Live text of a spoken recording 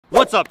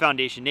What's up,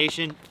 Foundation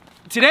Nation?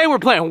 Today we're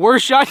playing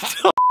worst shot.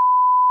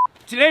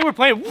 Today we're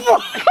playing.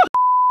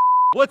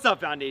 What's up,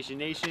 Foundation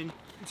Nation?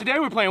 Today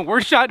we're playing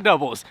worst shot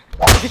doubles.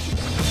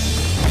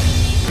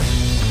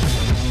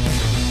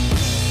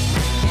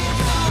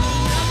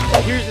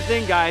 Here's the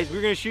thing, guys.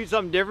 We're gonna shoot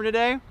something different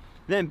today.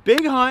 Then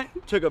Big Hunt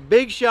took a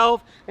big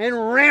shelf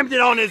and rammed it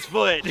on his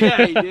foot.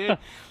 Yeah, he did.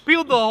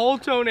 Peeled the whole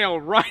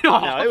toenail right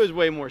off. No, it was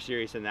way more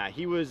serious than that.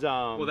 He was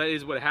well, that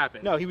is what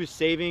happened. No, he was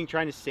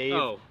trying to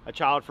save a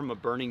child from a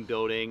burning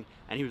building,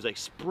 and he was like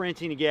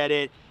sprinting to get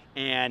it.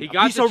 And he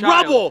got a piece of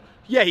rubble.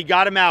 Yeah, he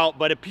got him out,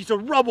 but a piece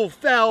of rubble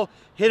fell,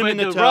 hit him in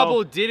the toe. But the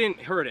rubble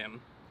didn't hurt him.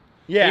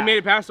 Yeah. He made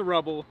it past the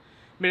rubble,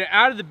 made it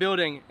out of the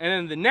building, and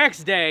then the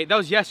next day, that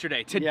was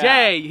yesterday.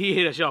 Today, he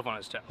hit a shelf on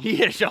his toe. He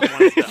hit a shelf on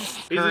his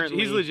toe.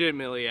 He's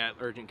legitimately at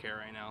urgent care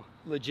right now.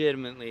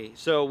 Legitimately.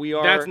 So we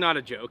are. That's not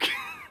a joke.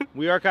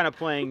 We are kind of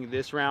playing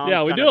this round.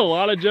 Yeah, we do a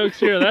lot of jokes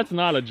here. That's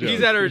not a joke.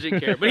 He's at urgent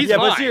care, but he's yeah,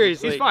 fine. But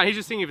seriously, he's fine. He's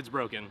just seeing if it's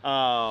broken.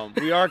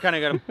 We are kind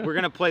of we're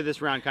gonna play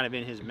this round kind of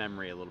in his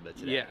memory a little bit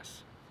today.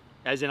 Yes.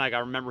 As in, like, I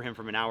remember him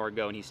from an hour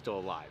ago and he's still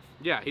alive.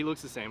 Yeah, he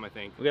looks the same, I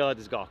think. We gotta let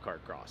this golf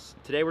cart cross.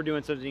 Today we're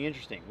doing something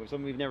interesting.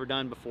 Something we've never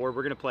done before.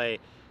 We're gonna play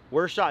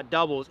worst shot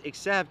doubles,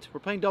 except we're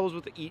playing doubles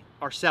with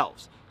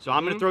ourselves. So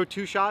I'm gonna throw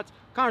 2 shots.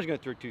 Connor's gonna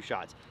throw 2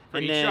 shots.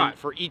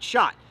 For each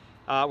shot.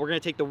 We're gonna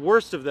take the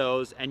worst of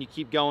those, and you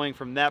keep going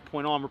from that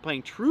point on. We're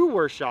playing true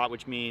worst shot,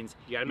 which means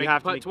you gotta make the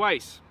putt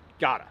twice.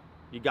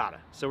 You gotta.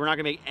 So we're not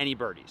gonna make any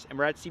birdies. And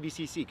we're at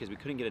CVCC because we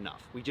couldn't get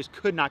enough. We just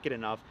could not get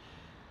enough.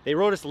 They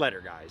wrote us a letter,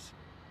 guys.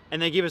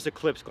 And they gave us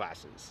eclipse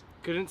glasses.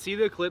 Couldn't see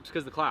the eclipse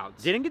because of the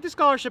clouds. Didn't get the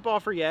scholarship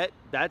offer yet.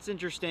 That's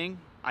interesting.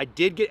 I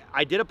did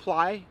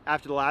apply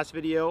after the last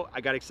video.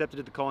 I got accepted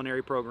at the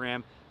culinary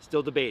program.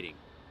 Still debating.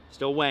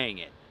 Still weighing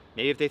it.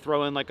 Maybe if they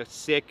throw in like a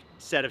sick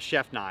set of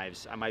chef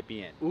knives, I might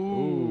be in.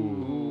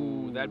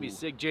 Ooh, that'd be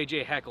sick.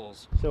 JJ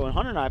Heckles. So when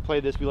Hunter and I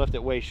played this, we left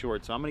it way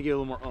short. So I'm gonna give it a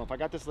little more oomph. I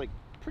got this like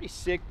pretty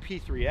sick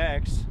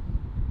P3X.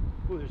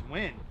 Ooh, there's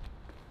wind.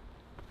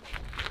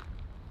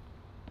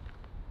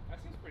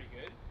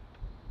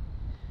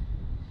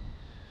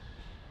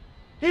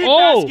 It hit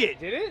basket.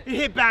 Did it? It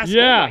hit basket.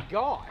 Yeah. Oh my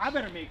gosh. I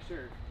better make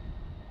sure.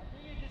 I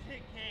think it just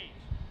hit cage.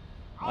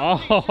 I'll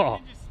make sure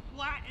it just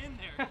splat in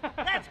there.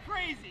 That's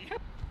crazy.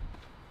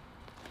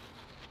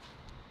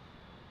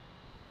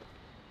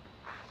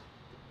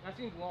 That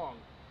seems long.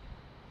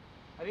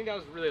 I think that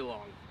was really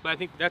long, but I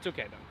think that's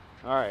okay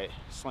though. All right,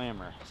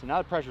 slammer. So now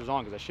the pressure's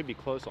on because I should be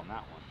close on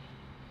that one.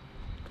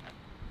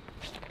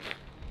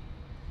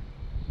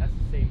 That's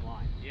the same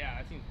line. Yeah,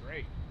 that seems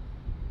great.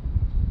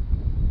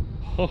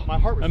 My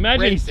heart was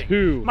Imagine racing.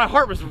 2. My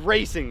heart was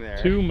racing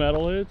there. 2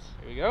 metal hits.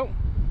 Here we go.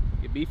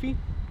 Get beefy.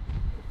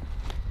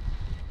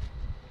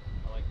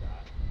 I like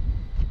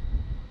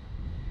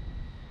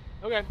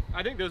that. Okay,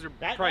 I think those are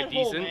probably decent.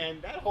 Hole,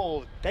 man, that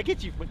hole, that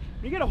gets you, when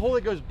you get a hole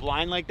that goes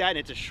blind like that and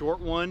it's a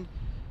short one,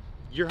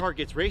 your heart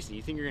gets racing.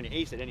 You think you're going to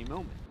ace at any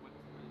moment.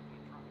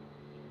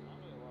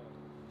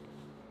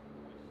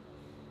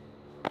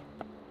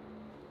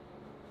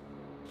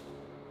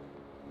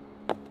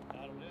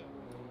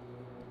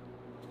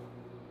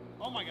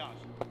 Oh my gosh.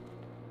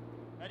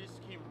 That just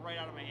came right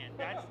out of my hand.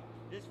 That's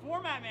this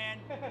format, man.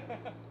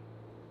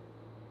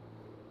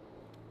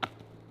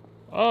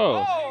 Oh.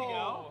 There you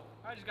go.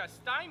 I just got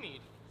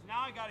stymied.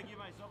 Now I gotta give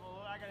myself a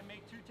little, I gotta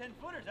make 2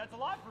 10-footers. That's a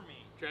lot for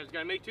me. Trev's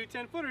gotta make 2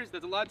 10-footers.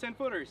 That's a lot of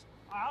 10-footers.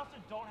 I also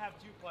don't have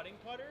 2 putting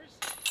putters.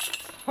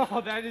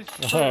 Oh, that is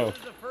true. This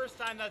is the first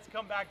time that's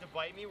come back to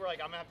bite me. Where like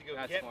I'm gonna have to go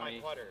get funny.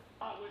 my putter.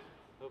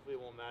 Hopefully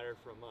it won't matter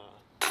from a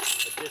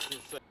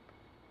distance.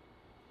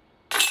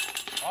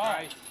 All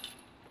right.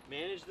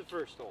 Manage the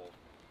first hole.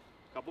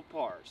 Couple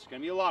pars. Gonna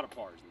be a lot of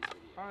pars in this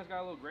video. Connor's got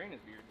a little gray in his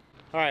beard.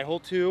 All right, hole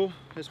 2.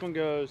 This one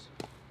goes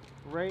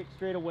right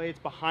straight away. It's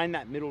behind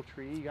that middle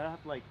tree. You gotta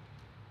have to like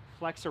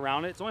flex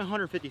around it. It's only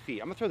 150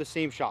 feet. I'm gonna throw the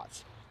same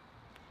shots.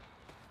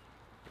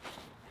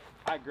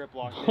 I grip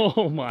locked it.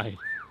 Oh my.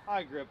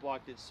 I grip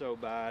locked it so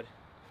bad.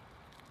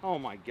 Oh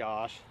my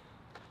gosh.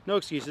 No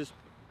excuses.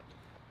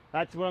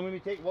 That's what I'm gonna be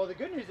taking. Well, the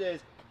good news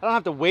is I don't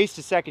have to waste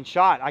a second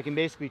shot. I can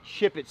basically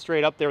chip it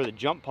straight up there with a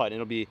jump putt.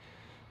 And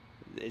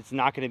it's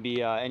not gonna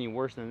be any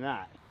worse than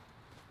that.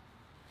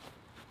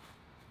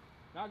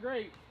 Not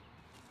great.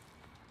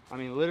 I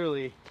mean,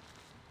 literally,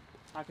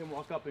 I can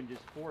walk up and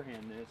just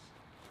forehand this.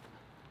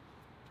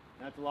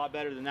 That's a lot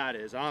better than that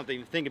is. I don't have to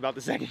even think about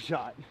the second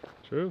shot.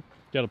 True.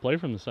 Got to play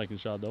from the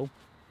second shot though.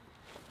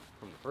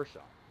 From the first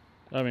shot.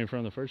 I mean,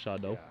 from the first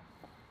shot though.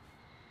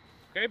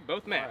 Okay,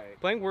 both met.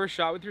 Right. Playing worst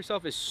shot with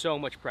yourself is so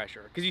much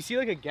pressure. Because you see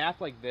like a gap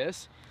like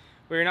this,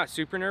 where you're not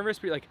super nervous,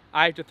 but you're like,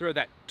 I have to throw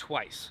that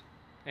twice.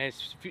 And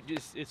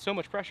it's so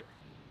much pressure.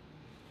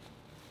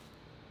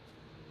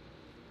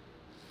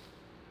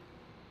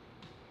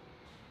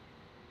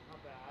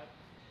 Not bad.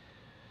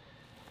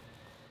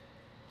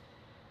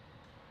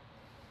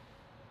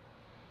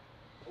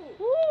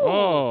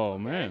 Oh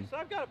man. So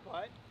I've got a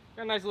putt.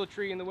 Got a nice little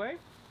tree in the way.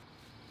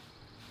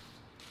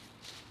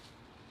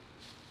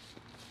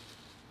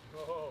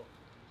 Oh.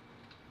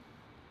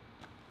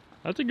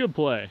 That's a good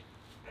play.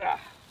 I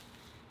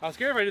was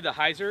scared if I did the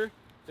hyzer,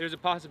 there's a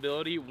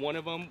possibility one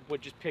of them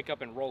would just pick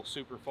up and roll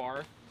super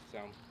far. So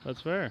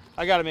That's fair.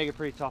 I got to make a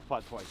pretty tough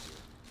putt twice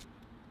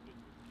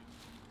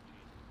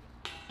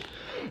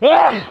here.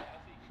 Ah!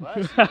 What?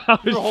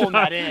 You were holding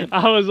that in.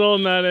 I was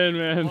holding that in,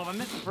 man. Well, if I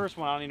miss the first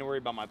one, I don't need to worry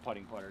about my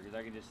putting putter because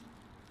I can just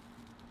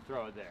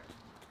throw it there.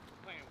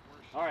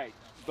 All right,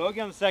 bogey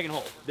on the second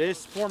hole.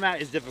 This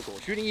format is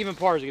difficult. Shooting even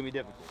pars is going to be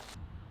difficult.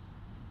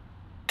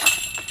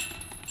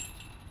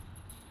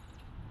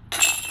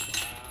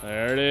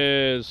 There it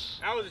is.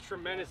 that was a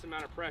tremendous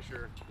amount of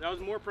pressure. That was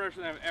more pressure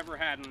than I've ever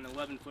had on an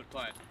 11-foot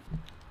putt.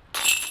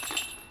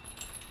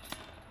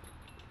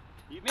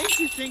 It makes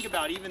you think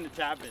about even the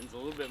tap-ins a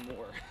little bit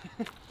more.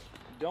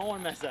 Don't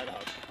want to mess that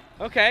up.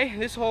 Okay,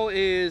 this hole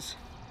is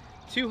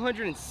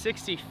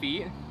 260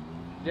 feet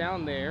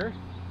down there.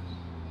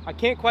 I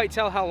can't quite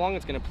tell how long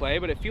it's gonna play,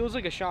 but it feels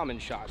like a shaman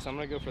shot, so I'm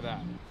gonna go for that.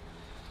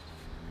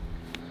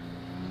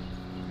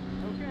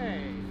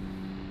 Okay.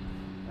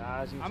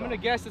 I'm gonna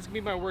guess it's gonna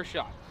be my worst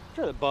shot.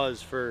 Try the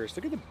buzz first.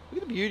 Look at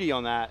the beauty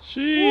on that.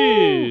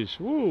 Sheesh.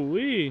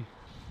 Woo-wee.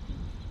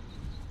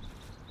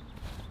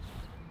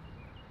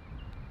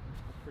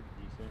 That's pretty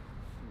decent.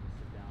 I'm gonna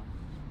sit down.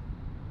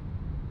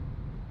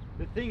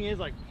 The thing is,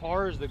 like,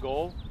 par is the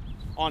goal,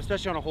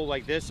 especially on a hole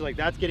like this. So, like,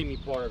 that's getting me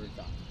par every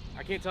time.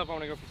 I can't tell if I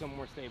want to go for something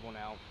more stable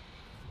now.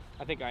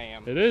 I think I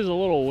am. It is a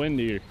little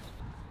windy.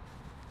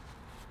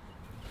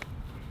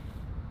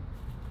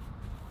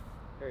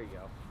 There you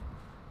go.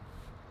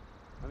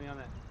 Let me on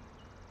that.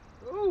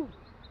 Ooh,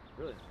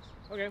 really nice.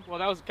 Okay, well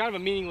that was kind of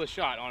a meaningless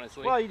shot,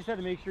 honestly. Well, you just have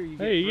to make sure you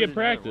get. Hey, you through get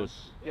another one.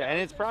 practice. Yeah,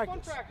 and it's Fun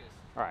practice. practice.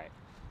 All right,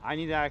 I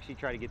need to actually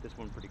try to get this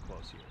one pretty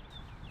close here.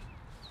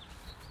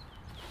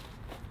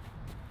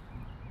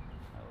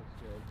 That looks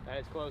good. That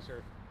is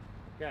closer.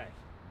 Okay,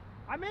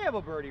 I may have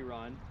a birdie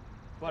run,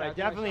 but I That's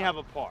my definitely shot. have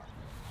a par.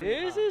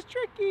 This is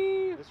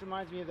tricky. This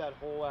reminds me of that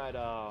hole at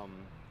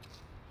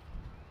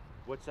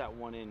what's that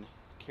one in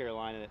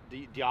Carolina?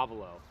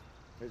 Diavolo.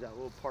 There's that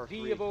little par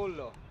 3.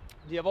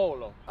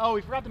 Diavolo. Oh,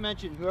 we forgot to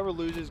mention whoever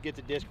loses gets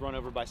a disc run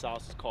over by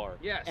Salas's car.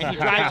 Yes. And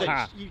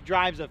he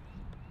drives a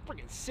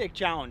freaking sick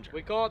Challenger.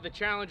 We call it the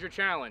Challenger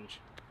Challenge.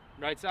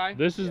 Right side?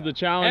 This is the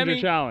Challenger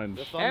Emmy. Challenge.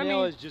 The thumbnail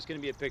Emmy. is just going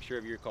to be a picture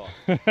of your car.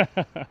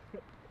 That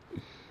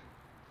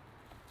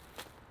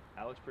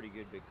looks pretty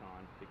good, Big Con,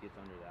 if it gets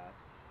under that.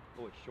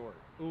 Oh, it's short.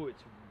 Ooh,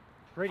 it's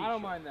pretty I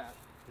don't short. mind that.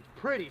 It's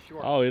pretty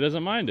short. Oh, he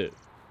doesn't mind it.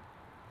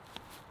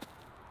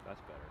 That's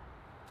better.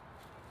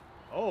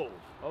 Oh,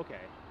 okay.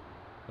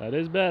 That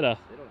is better.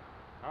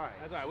 All right.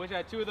 That's all right. I wish I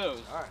had 2 of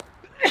those. All right.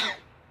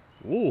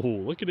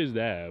 Ooh, look at his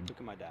dab. Look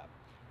at my dab.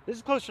 This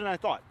is closer than I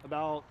thought.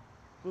 About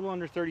a little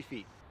under 30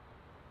 feet.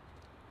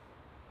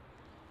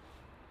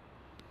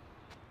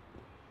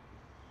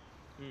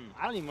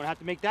 I don't even want to have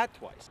to make that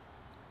twice.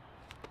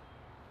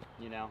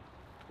 You know?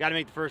 Got to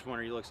make the first one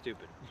or you look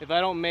stupid. If I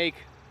don't make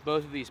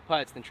both of these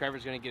putts, then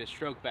Trevor's going to get a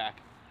stroke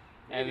back.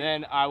 And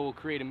then I will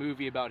create a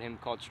movie about him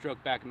called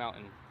Stroke Back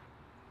Mountain.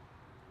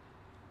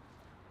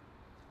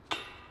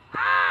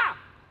 Ah!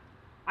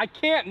 I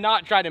can't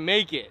not try to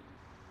make it.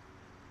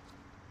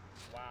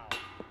 Wow.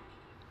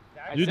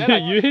 You said I-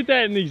 hit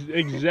that in the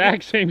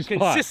exact same spot.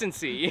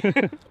 Consistency.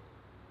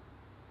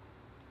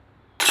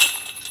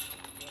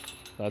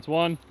 That's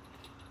one.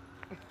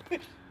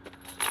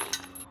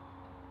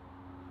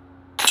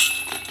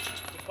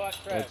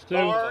 That's two.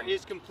 Par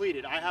is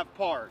completed. I have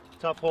par.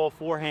 Tough hole,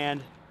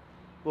 forehand,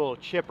 little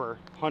chipper,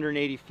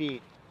 180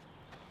 feet.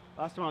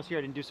 Last time I was here,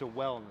 I didn't do so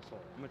well in this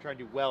hole. I'm gonna try to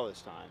do well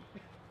this time.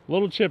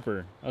 Little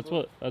chipper. That's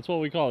what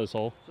we call this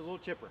hole. It's a little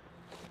chipper.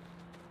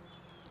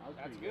 That was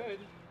That's pretty good.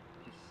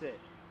 Just sit.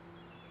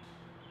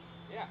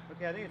 Yeah.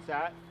 Okay, I think it's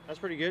that. That's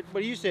pretty good.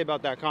 What do you say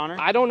about that, Connor?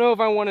 I don't know if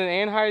I want an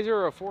Anheuser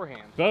or a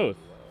forehand. Both.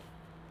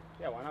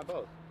 Yeah, why not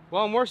both?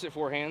 Well, I'm worse at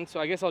forehand, so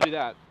I guess I'll do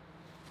that.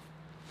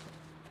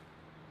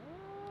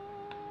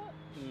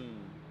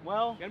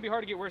 Well, It's gonna be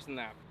hard to get worse than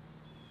that.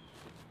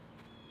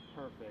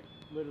 perfect.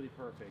 Literally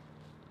perfect.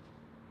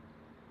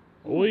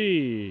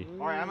 Oi.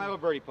 All right, I might have a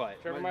birdie putt.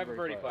 Trevor might have a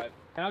birdie putt.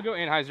 And I'll go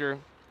Anheuser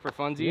for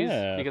funsies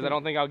Yeah, because I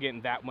don't think I'll get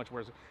in that much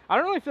worse. I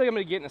don't really feel like I'm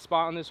gonna get in a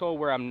spot on this hole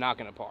where I'm not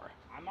gonna par.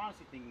 I'm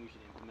honestly thinking we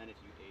should implement if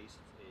you ace,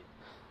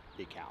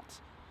 it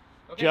counts.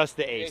 Okay. Just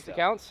the ace. Ace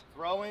counts?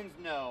 Throw-ins,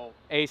 no.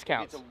 Ace If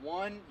counts. it's a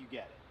 1, you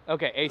get it.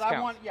 Okay, ace 'Cause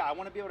counts. I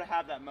want to be able to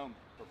have that moment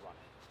for running.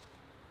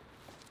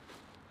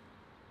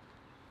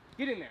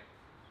 Get in there.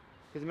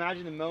 Because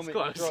imagine the moment you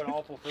close. throw an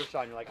awful first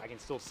shot and you're like, I can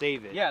still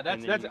save it. Yeah, and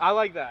that's then you- I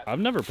like that. I've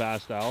never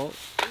passed out,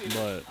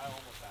 but I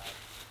almost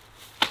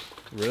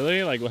had.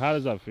 really, like, how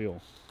does that feel?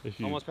 If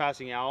you, Almost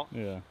passing out.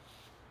 yeah.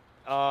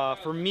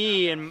 For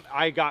me, and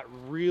I got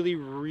really,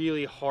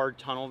 really hard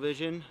tunnel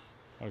vision.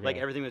 Okay. Like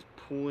everything was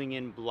pooling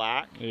in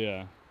black.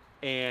 Yeah.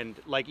 And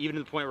like even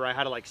to the point where I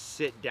had to like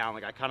sit down,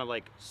 like I kind of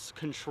like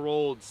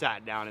controlled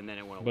sat down and then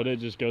it went away. But it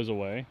just goes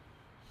away.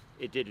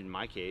 It did in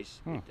my case.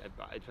 Huh. It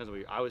depends on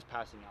what I was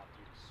passing out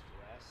through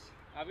stress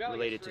I've got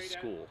related to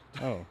school.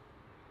 Oh.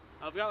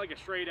 I've got like a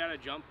straight out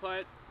of jump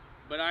putt,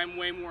 but I'm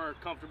way more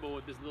comfortable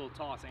with this little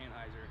toss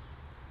Anheuser.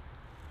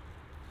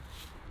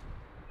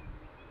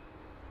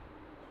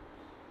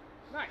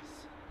 Nice.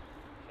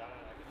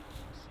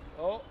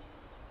 Oh,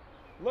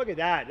 look at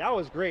that. That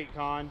was great,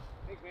 Con.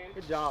 Thanks, man.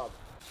 Good job.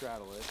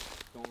 Straddle it.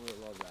 Don't really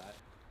love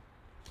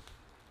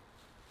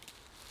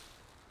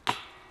that.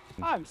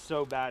 I'm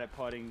so bad at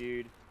putting,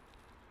 dude.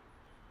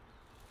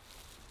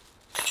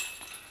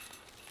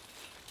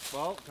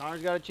 Well,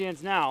 Connor's got a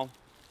chance now.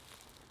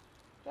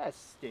 That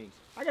stinks.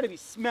 I gotta be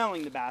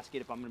smelling the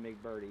basket if I'm gonna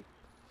make birdie.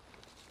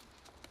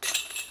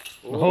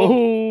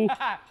 Oh.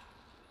 That's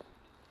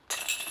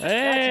how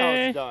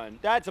Hey. it's done.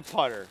 That's a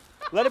putter.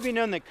 Let it be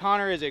known that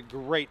Connor is a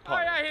great Oh,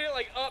 putter. yeah, I hit it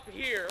like up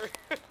here.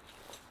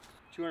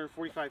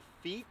 245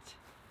 feet.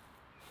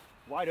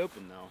 Wide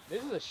open though.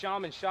 This is a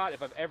shaman shot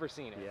if I've ever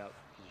seen it. Yep.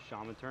 It's a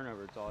shaman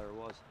turnover. It's all there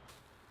was.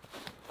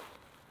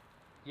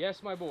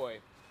 Yes, my boy.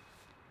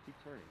 Keep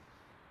turning.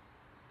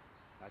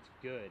 That's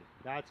good.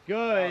 That's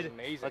good. That was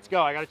amazing. Let's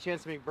go. I got a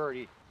chance to make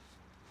birdie.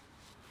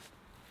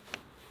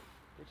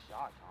 Good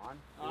shot, Con.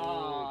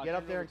 Oh, Get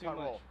up there and too cut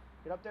much. roll.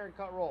 Get up there and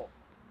cut roll.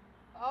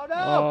 Oh no!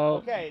 Oh.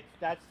 Okay,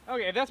 that's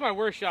Okay, if that's my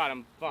worst shot,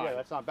 I'm fine. yeah,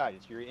 that's not bad.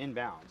 It's your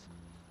inbounds.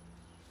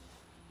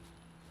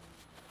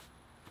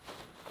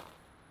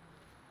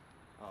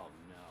 Oh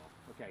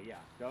no. Okay, yeah.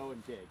 Go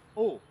and dig.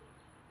 Oh.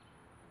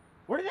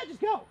 Where did that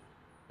just go?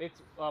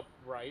 It's up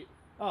right.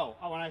 Oh,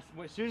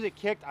 as soon as it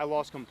kicked, I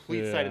lost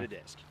complete sight of Yeah. the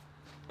disc.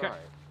 Okay. All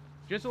right.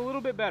 Just a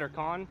little bit better,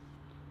 Con.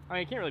 I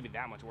mean, it can't really be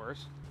that much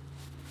worse.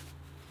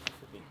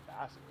 Could be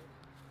faster.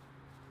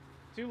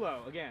 Too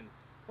low, again.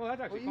 Well,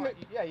 that's actually Well, fine.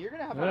 yeah, you're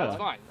gonna have a Yeah. run. That's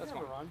fine. You're That's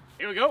gonna fine. have a run.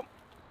 Here we go.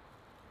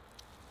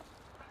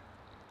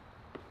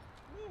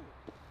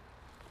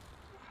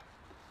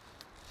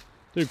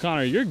 Dude,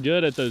 Connor, you're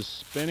good at those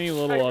spinny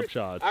little up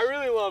shots. I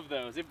really love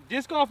those. If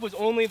disc golf was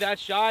only that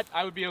shot,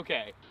 I would be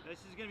okay. This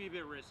is gonna be a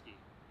bit risky.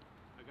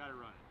 I gotta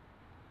run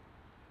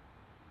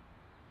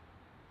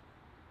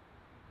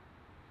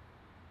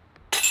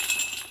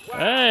it. Wow.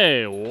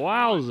 Hey,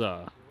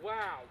 wowza.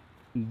 Wow.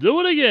 Do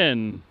it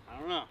again. I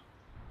don't know.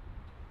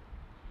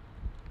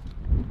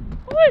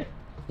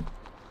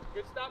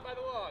 Good stop by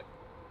the log.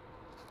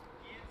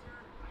 The answer,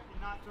 I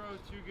did not throw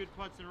 2 good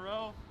putts in a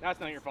row. That's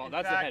not your fault. In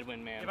That's fact, the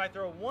headwind, man. If I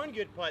throw 1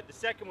 good putt, the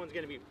second one's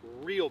gonna be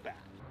real bad.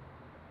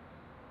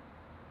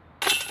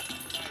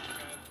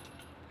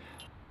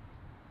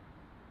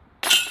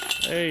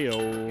 Hey, yo.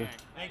 Okay.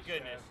 Thank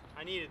goodness.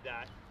 I needed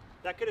that.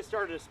 That could have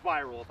started a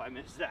spiral if I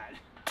missed that.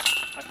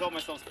 I felt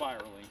myself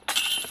spiraling.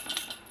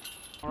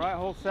 All right,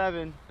 hole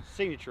 7,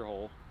 signature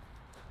hole.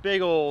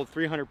 Big old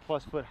 300+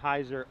 foot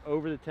hyzer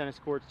over the tennis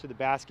courts to the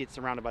basket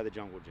surrounded by the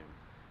jungle gym.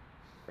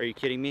 Are you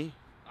kidding me?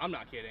 I'm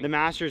not kidding. The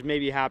Masters may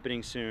be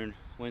happening soon.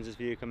 When's this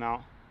video come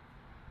out?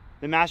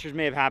 The Masters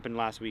may have happened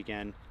last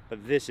weekend,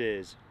 but this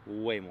is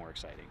way more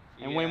exciting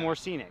and way Yeah. more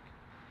scenic.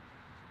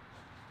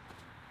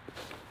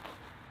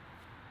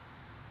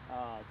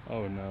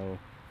 Oh, no.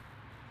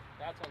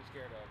 That's what I'm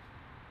scared of.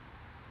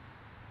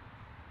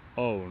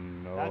 Oh,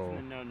 That's in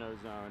the no. no-no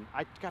zone.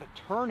 I gotta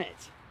turn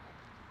it.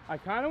 I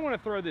kind of want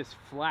to throw this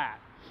flat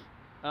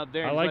up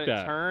there I and like let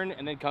that. it turn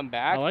and then come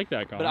back. I like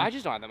that, Connor. But I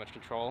just don't have that much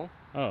control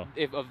Oh.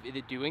 of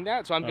it doing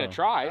that, so I'm Oh. gonna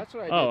try. That's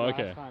what I did Oh, last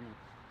okay. time.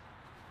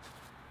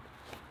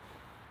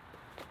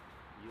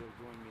 You'll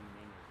join me in the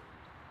no-no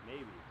zone.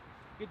 Maybe.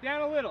 Get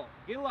down a little.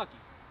 Get lucky.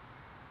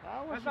 That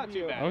one That's should not be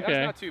too okay. bad. Okay.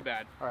 That's not too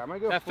bad. All right, I'm gonna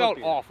go That felt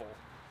flippier. awful.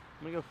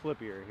 I'm gonna go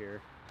flippier here.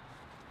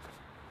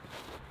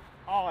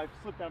 Oh, I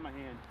slipped out of my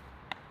hand.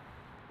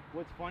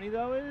 What's funny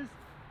though is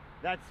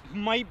that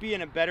might be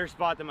in a better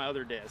spot than my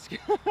other disc.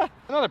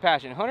 Another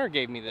passion. Hunter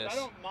gave me this. I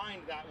don't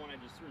mind that one I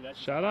just threw. That's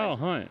just Shout out nice.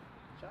 Hunt.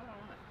 Shout out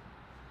Hunt.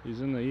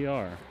 He's in the ER,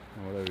 or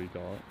whatever you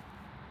call it.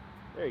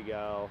 There you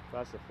go.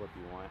 That's the flip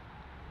you want.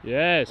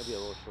 Yes. That'd be a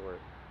little short.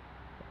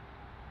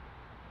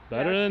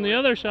 Better Yeah, than the short.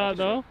 other shot, That's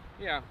though.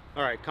 Yeah.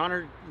 All right,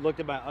 Connor looked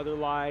at my other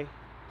lie,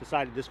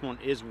 decided this one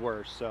is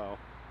worse, so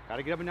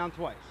gotta get up and down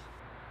twice.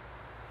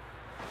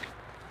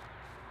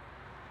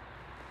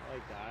 I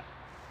like that.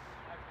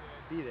 That's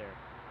good. Be there.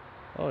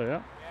 Oh, yeah.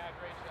 Yeah,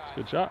 great shot.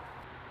 Good shot.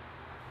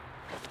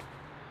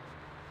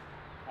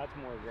 That's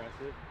more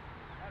aggressive.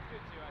 That's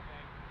good too, I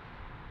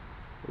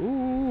think.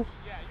 Ooh.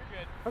 Yeah, you're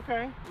good.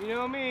 Okay. You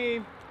know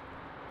me.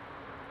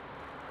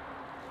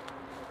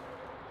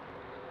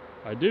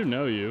 I do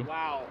know you.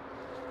 Wow.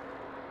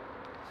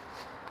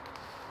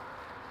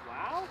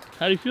 Wow.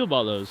 How do you feel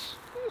about those?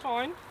 It's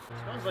fine.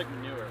 Smells like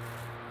manure.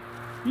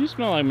 You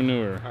smell like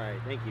manure. All right,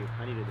 thank you.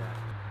 I needed that.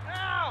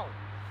 Ow!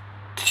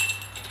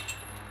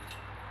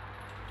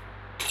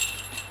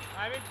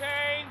 I'm in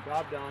pain.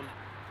 Job done.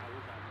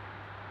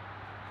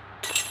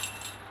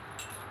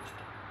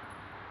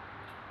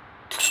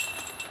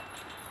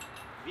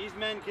 These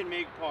men can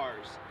make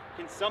pars.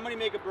 Can somebody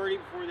make a birdie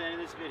before the end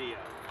of this video?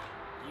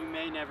 You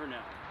may never know.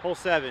 Hole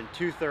 7,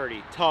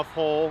 230, tough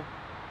hole.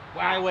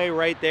 Wow. Highway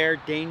right there,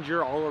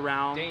 danger all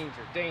around. Danger,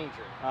 danger.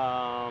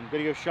 Gonna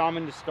go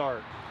shaman to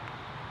start.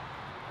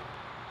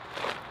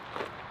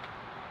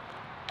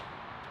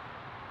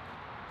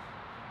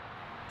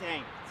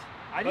 Dang it.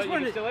 I just But you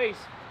wanted can to, still ace.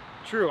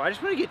 true, I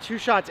just want to get 2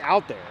 shots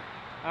out there.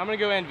 I'm gonna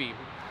go envy.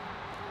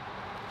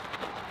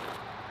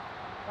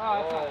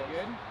 Oh, that's Oh, not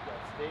good.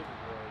 That's David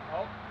would.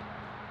 Oh,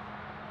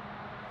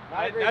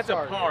 Not a great that's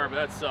start, a par, dude.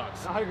 but that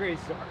sucks. Not a great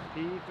start.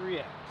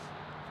 P3X.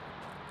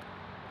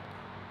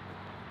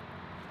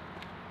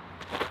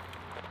 I'm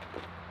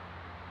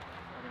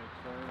gonna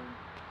turn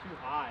too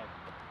high.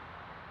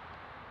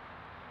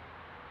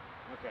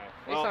 Okay.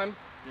 Next time.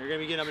 You're gonna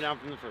be getting up and down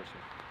from the first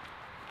one.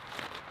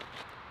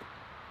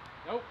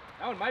 Nope,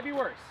 that one might be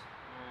worse.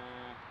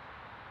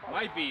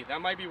 Might be.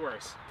 That might be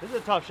worse. This is a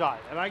tough shot.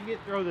 If I can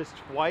throw this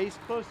twice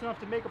close enough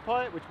to make a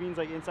putt, which means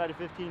like inside of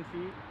 15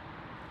 feet,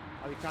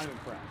 I'll be kind of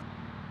impressed.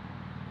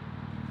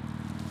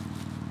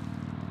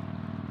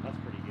 That's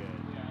pretty good.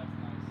 Yeah, that's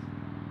nice.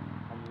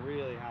 I'm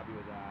really happy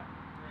with that.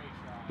 Great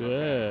shot.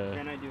 Yeah.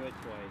 Can I do it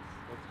twice?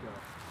 Let's go.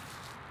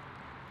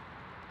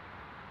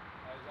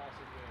 That is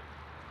also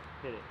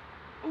good. Hit it.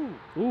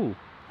 Ooh. Ooh,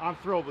 I'm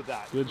thrilled with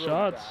that. good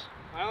Thrilled with shots.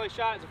 My only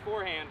shot is a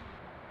forehand.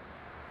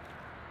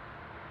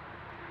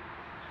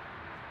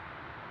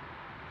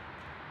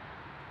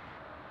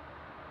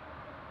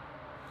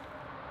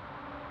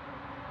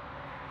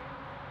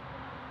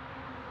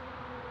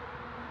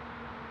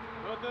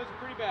 Both those are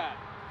pretty bad.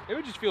 It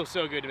would just feel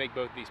so good to make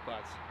both these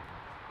putts.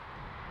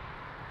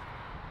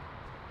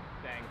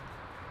 Dang.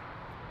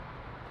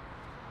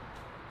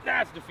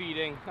 That's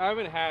defeating. I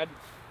haven't had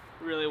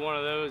really one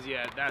of those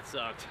yet. That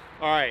sucked.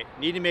 All right,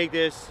 need to make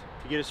this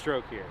to get a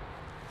stroke here.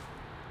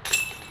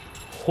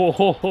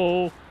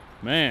 Oh,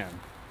 man.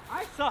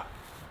 I suck.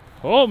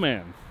 Oh,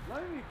 man.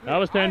 Let me be clear, That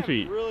was 10 I am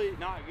feet. Really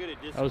not good at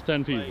distance. That was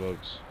 10 feet, Like,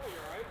 folks. Oh, you're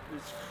right.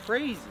 It's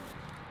crazy.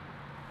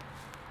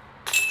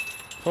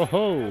 Ho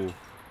ho.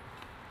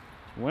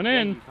 Went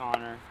in. Thank you,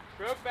 Connor.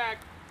 Stroke back.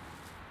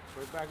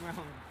 Stroke back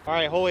mountain. All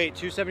right, hole 8,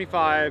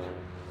 275.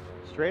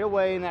 Straight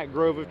away in that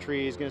grove of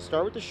trees. Gonna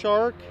start with the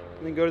shark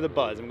and then go to the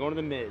buzz. I'm going to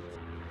the mids.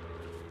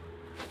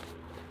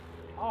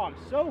 Oh, I'm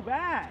so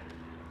bad.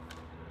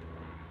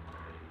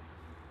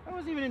 That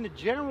wasn't even in the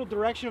general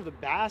direction of the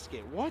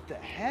basket. What the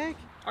heck?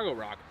 I'll go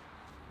rock.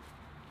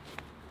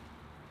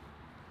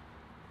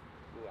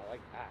 Ooh, I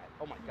like that.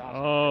 Oh my gosh.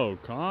 Oh,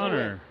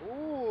 Connor.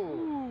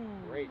 Ooh,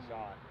 great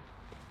shot.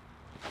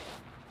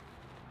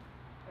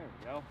 There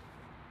we go.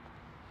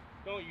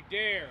 Don't you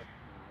dare.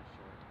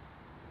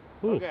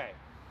 Ooh. Okay.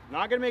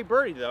 Not gonna make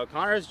birdie though.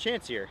 Connor has a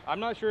chance here. I'm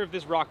not sure if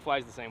this rock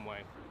flies the same way.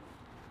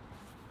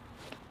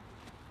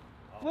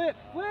 Flip,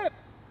 flip.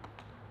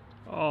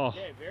 Oh,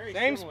 Okay, very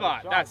Same similar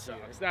spot. That shots here.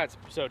 sucks. That's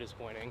so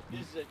disappointing.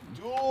 This is a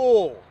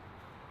duel.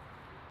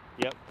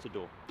 Yep, it's a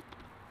duel.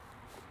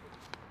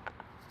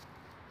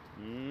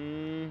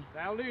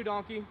 That'll do,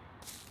 donkey.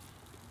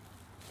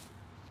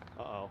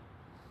 Uh-oh.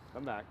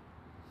 Come back.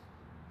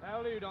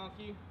 That'll do,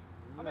 donkey.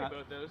 I'll make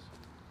both those.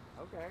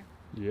 Okay.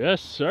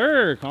 yes,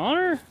 sir,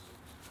 Connor.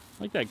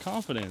 I like that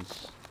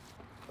confidence.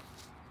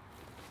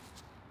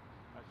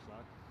 That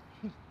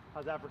sucked.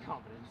 How's that for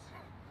confidence?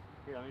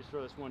 Here, let me just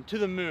throw this one to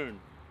the moon.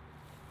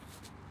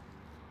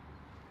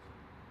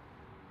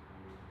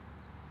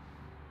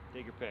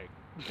 Take your pick.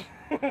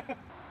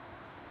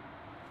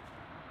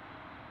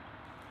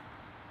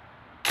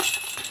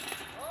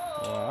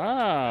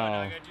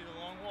 Wow. I gotta do the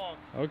long walk.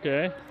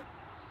 Okay.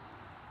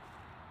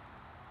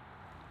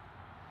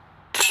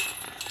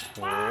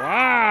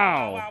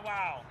 Wow.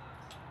 Wow.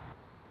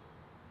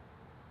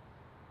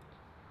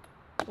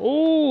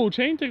 Oh,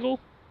 chain tickle.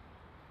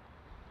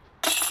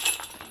 That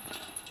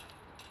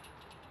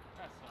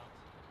sucks.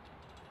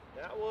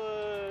 That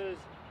was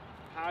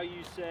how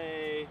you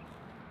say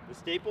the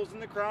staples in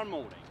the crown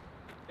molding.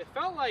 It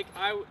felt like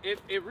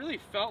it really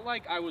felt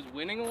like I was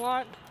winning a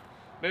lot,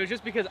 but it was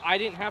just because I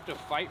didn't have to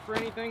fight for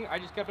anything. I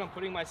just kept on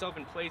putting myself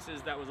in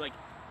places that was like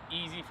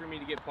easy for me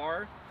to get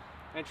par,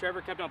 and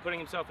Trevor kept on putting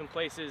himself in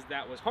places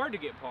that was hard to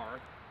get par.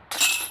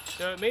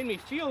 So it made me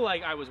feel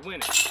like I was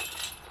winning,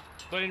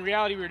 but in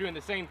reality we were doing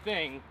the same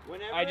thing.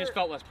 I just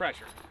felt less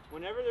pressure.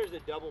 Whenever there's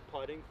a double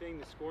putting thing,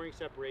 the scoring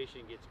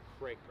separation gets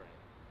cray.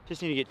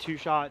 Just need to get 2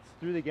 shots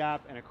through the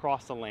gap and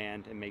across the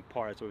land and make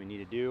par. That's what we need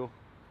to do.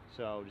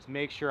 So just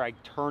make sure I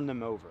turn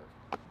them over.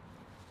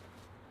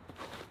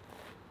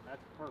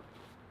 That's perfect.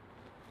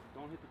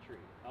 Don't hit the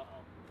tree.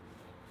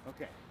 Uh-oh.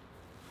 Okay.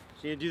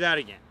 So you do that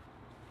again.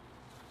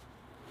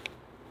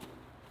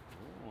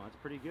 Oh, that's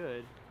pretty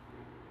good.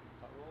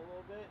 Cut roll a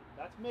little bit.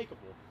 That's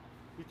makeable.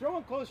 If you throw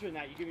one closer than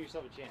that, you give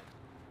yourself a chance.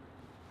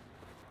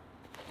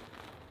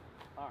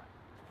 All right.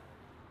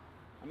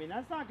 I mean,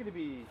 that's not going to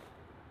be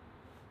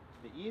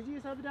the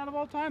easiest up and down of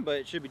all time, but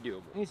it should be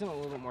doable. I need something a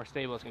little bit more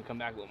stable that's gonna come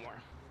back a little more.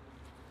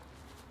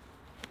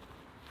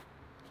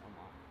 Come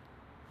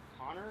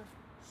on. Connor,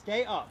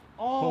 stay up.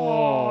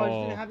 Oh, I just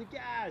Oh. didn't have the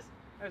gas.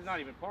 That's not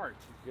even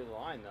parked. Good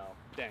line, though.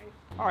 Dang.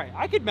 All right,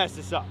 I could mess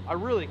this up. I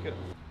really could.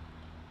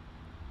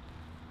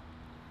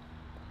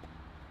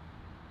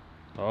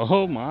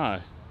 Oh my.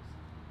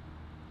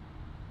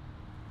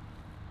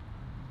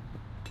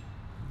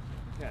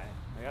 Okay,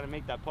 I got to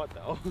make that putt,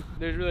 though.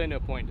 There's really no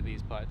point to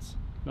these putts.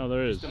 No,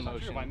 there is. I'm not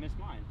sure if Motion. I missed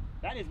mine.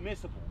 That is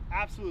missable.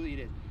 Absolutely it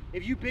is.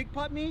 If you big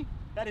putt me,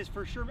 that is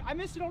for sure. I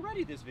missed it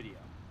already this video.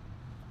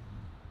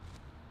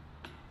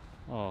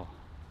 Oh.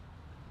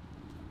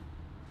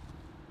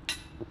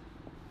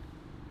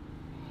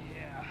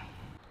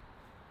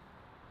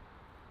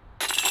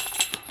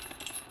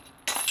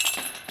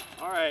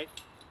 right.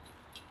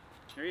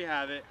 There you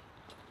have it.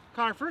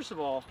 Connor, first of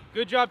all,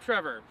 Good job,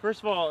 Trevor.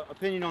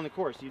 opinion on the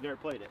course. You've never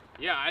played it.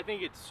 Yeah, I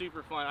think it's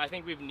super fun. I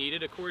think we've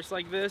needed a course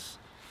like this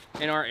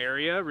in our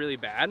area really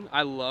bad.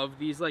 I love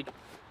these like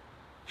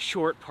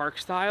short park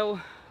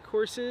style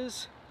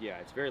courses. Yeah,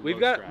 it's very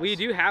We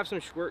do have some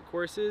short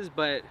courses,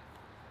 but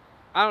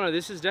I don't know,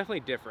 this is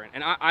definitely different.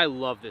 And I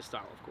love this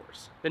style of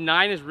course. The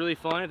 9 is really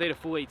fun. If they had a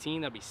full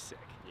 18, that'd be sick.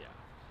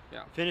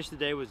 Yeah. Finished the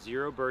day with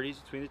 0 birdies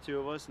between the two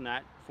of us in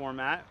that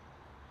format.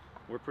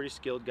 We're pretty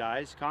skilled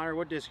guys. Connor,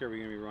 what disc are we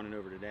gonna be running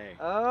over today?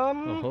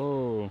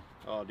 Oh.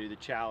 Oh, dude, the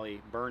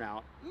Chally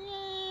burnout.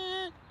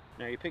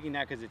 Now, are you picking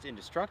that because it's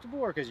indestructible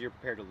or because you're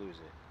prepared to lose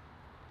it?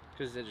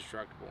 Because it's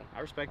indestructible. I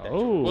respect that.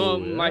 Oh, Well,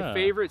 yeah. my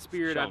favorite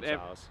spirit House.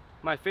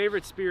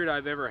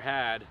 I've ever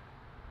had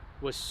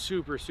was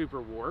super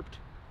warped.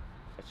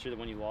 That's true. The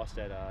one you lost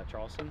at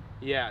Charleston.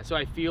 Yeah, so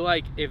I feel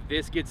like if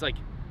this gets like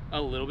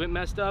a little bit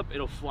messed up,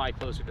 it'll fly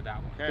closer to that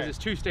one because Okay. it's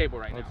too stable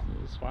right Let's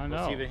now. find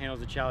Let's out. see if it handles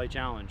the Chally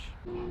challenge.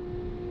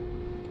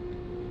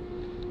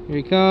 Here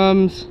he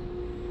comes.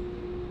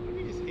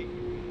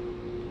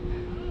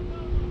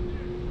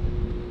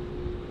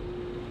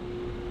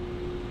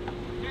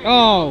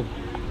 Oh,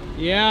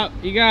 yeah,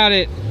 you got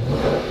it.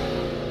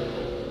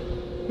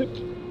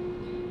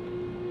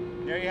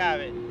 There you have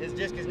it. His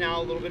disc is now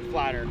a little bit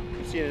flatter.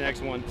 We'll see you in the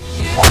next one.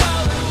 It's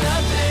all or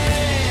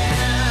nothing.